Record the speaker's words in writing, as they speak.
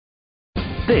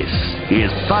This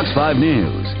is Fox 5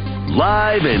 News,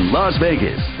 live in Las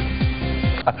Vegas.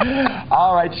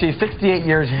 All right, she's 68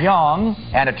 years young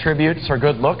and attributes her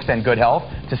good looks and good health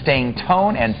to staying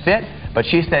toned and fit, but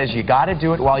she says you got to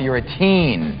do it while you're a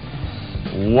teen.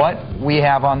 What we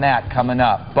have on that coming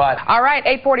up. But all right,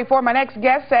 8:44, my next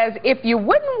guest says if you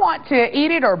wouldn't want to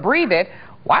eat it or breathe it,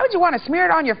 why would you want to smear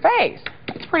it on your face?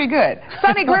 It's pretty good.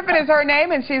 Sunny Griffin is her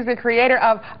name, and she's the creator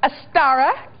of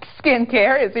Astara Skin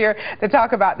Care, is here to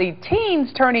talk about the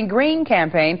Teens Turning Green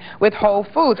campaign with Whole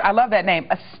Foods. I love that name,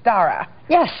 Astara.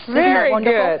 Yes, very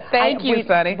good. Thank you,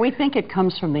 Sunny. We think it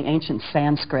comes from the ancient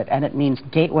Sanskrit, and it means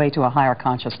gateway to a higher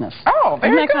consciousness. Oh,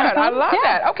 very good. Kind of I love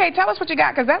that. Okay, tell us what you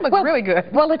got, because that looks really good.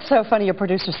 Well, it's so funny. Your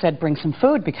producer said bring some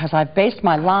food, because I've based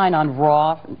my line on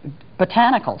raw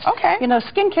botanicals. Okay. You know,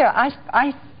 skincare,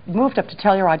 I moved up to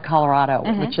Telluride, Colorado,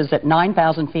 which is at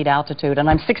 9,000 feet altitude, and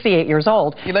I'm 68 years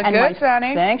old. You look good,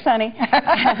 Sonny. Thanks, honey.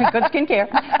 Good skincare.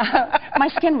 My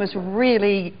skin was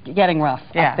really getting rough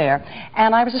up there,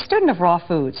 and I was a student of raw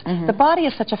foods. The body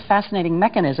is such a fascinating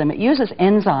mechanism. It uses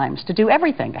enzymes to do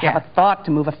everything, to have a thought,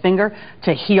 to move a finger,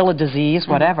 to heal a disease,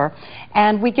 whatever.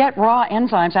 And we get raw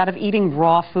enzymes out of eating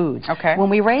raw foods. Okay. When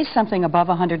we raise something above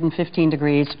 115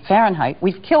 degrees Fahrenheit,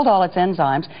 we've killed all its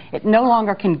enzymes. It no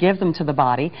longer can give them to the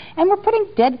body, and we're putting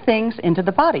dead things into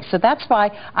the body. So that's why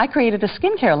I created a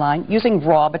skincare line using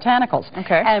raw botanicals.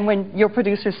 Okay. And when your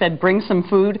producer said bring some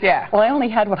food, well, I only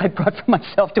had what I brought for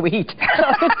myself to eat.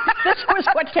 So this was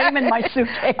what came in my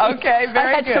suitcase. Okay, very good.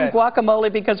 I had some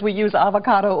guacamole because we use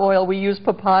avocado oil, we use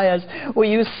papayas, we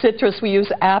use citrus, we use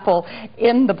apple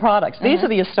in the products. These are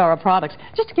the Astara products.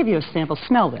 Just to give you a sample,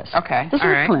 smell this. Okay. This is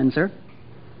a cleanser.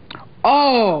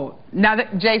 Oh, now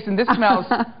that, Jason, this smells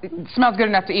smells good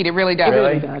enough to eat. It really does. It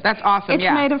really does. That's awesome. It's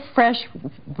made of fresh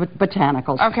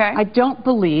botanicals. Okay. I don't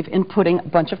believe in putting a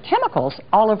bunch of chemicals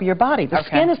all over your body. The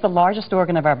skin is the largest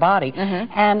organ of our body,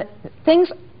 and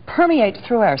things permeate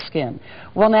through our skin.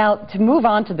 Well, now, to move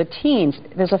on to the teens,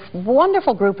 there's a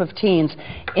wonderful group of teens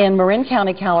in Marin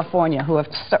County, California, who have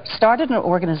started an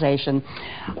organization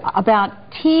about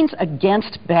teens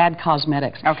against bad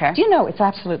cosmetics. Okay. Do you know, it's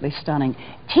absolutely stunning.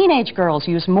 Teenage girls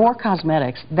use more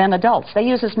cosmetics than adults. They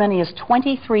use as many as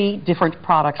 23 different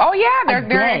products. Oh, yeah,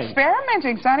 they're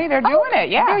experimenting, Sonny. They're doing it,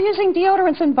 They're using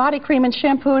deodorants and body cream and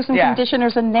shampoos and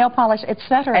conditioners and nail polish,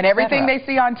 etc. And everything they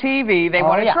see on TV, they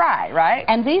want to try, right?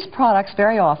 And these products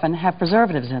very often have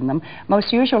preservatives in them.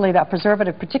 Most usually, that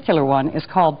preservative particular one is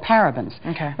called parabens.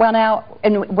 Okay. Well, now,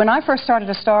 when I first started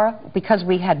Astara, because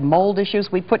we had mold issues,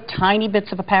 we put tiny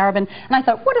bits of a paraben, and I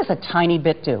thought, what does a tiny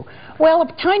bit do? Well,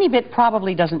 a tiny bit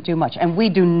probably doesn't do much, and we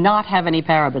do not have any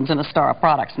parabens in Astara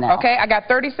products now. Okay, I got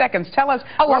 30 seconds. Tell us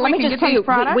where we can get these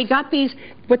products. We got these,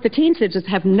 what the teens did is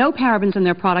have no parabens in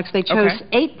their products. They chose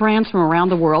 8 brands from around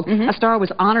the world. Astara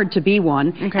was honored to be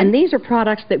one, and these are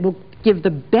products that will give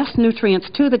the best nutrients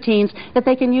to the teens that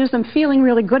they can use them feeling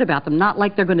really good about them, not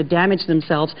like they're going to damage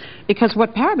themselves, because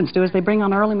what parabens do is they bring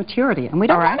on early maturity, and we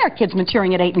don't want our kids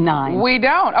maturing at 8 and 9. We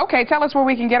don't. Okay, tell us where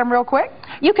we can get them real quick.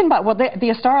 You can buy, well, the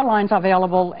Astara line's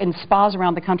available in spas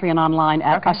around the country and online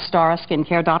at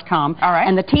astaraskincare.com. All right.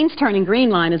 And the Teens Turning Green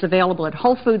line is available at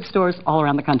Whole Foods stores all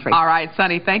around the country. All right,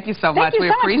 Sonny, thank you so much. We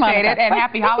appreciate it, and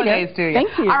happy holidays to you.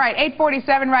 Thank you. All right,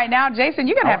 8:47 right now. Jason,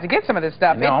 you're going to have to get some of this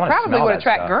stuff. It probably would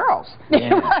attract girls.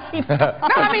 Right. No,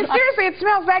 I mean, seriously, it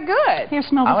smells that good. Here,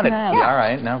 smell this now. All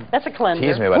right, now that's a cleanser.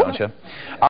 tease me, why don't you?